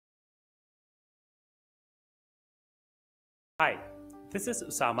Hi, this is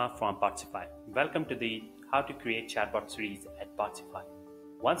Usama from Botsify. Welcome to the How to Create Chatbot series at Botsify.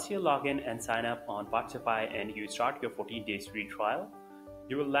 Once you log in and sign up on Botsify and you start your 14 days free trial,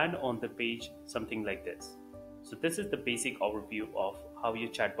 you will land on the page something like this. So this is the basic overview of how your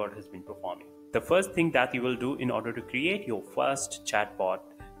chatbot has been performing. The first thing that you will do in order to create your first chatbot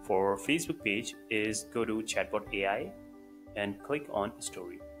for Facebook page is go to Chatbot AI and click on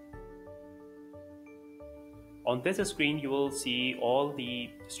Story. On this screen, you will see all the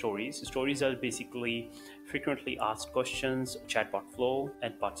stories. Stories are basically frequently asked questions, chatbot flow,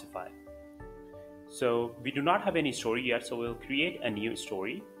 and Botsify. So we do not have any story yet, so we'll create a new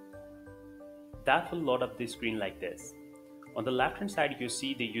story. That will load up the screen like this. On the left-hand side, you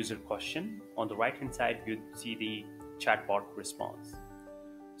see the user question. On the right-hand side, you see the chatbot response.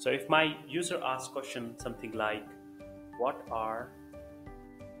 So if my user asks question something like, what are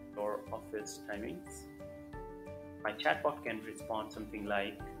your office timings? My chatbot can respond something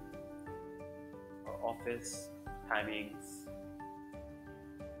like, our office timings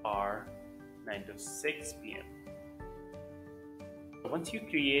are 9 to 6 p.m. Once you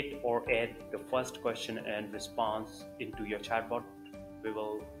create or add the first question and response into your chatbot, we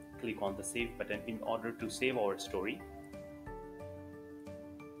will click on the Save button in order to save our story.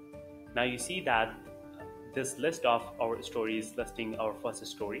 Now you see that this list of our stories listing our first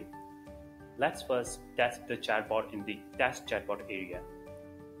story. Let's first test the chatbot in the Test Chatbot area.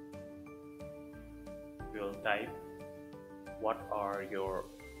 We'll type, what are your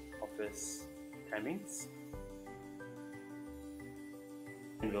office timings?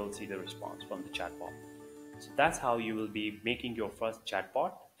 And we'll see the response from the chatbot. So that's how you will be making your first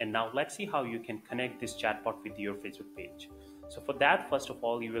chatbot. And now let's see how you can connect this chatbot with your Facebook page. So for that, first of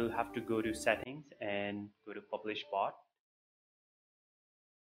all, you will have to go to Settings and go to Publish Bot.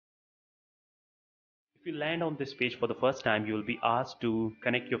 If you land on this page for the first time, you will be asked to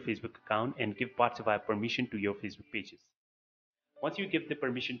connect your Facebook account and give Botsify permission to your Facebook pages. Once you give the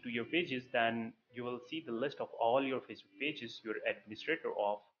permission to your pages, then you will see the list of all your Facebook pages you're administrator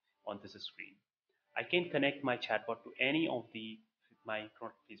of on this screen. I can connect my chatbot to any of my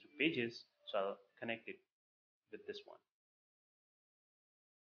current Facebook pages, so I'll connect it with this one.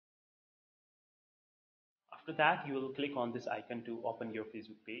 After that, you will click on this icon to open your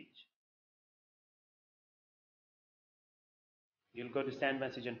Facebook page. You'll go to Send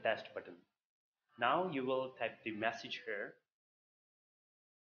Message and Test button. Now you will type the message here.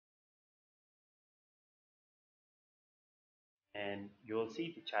 And you will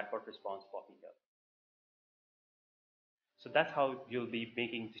see the chatbot response popping up. So that's how you'll be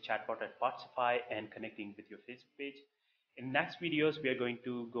making the chatbot at Botsify and connecting with your Facebook page. In next videos, we are going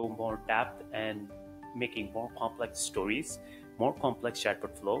to go more depth and making more complex stories, more complex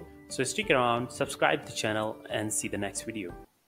chatbot flow. So stick around, subscribe to the channel, and see the next video.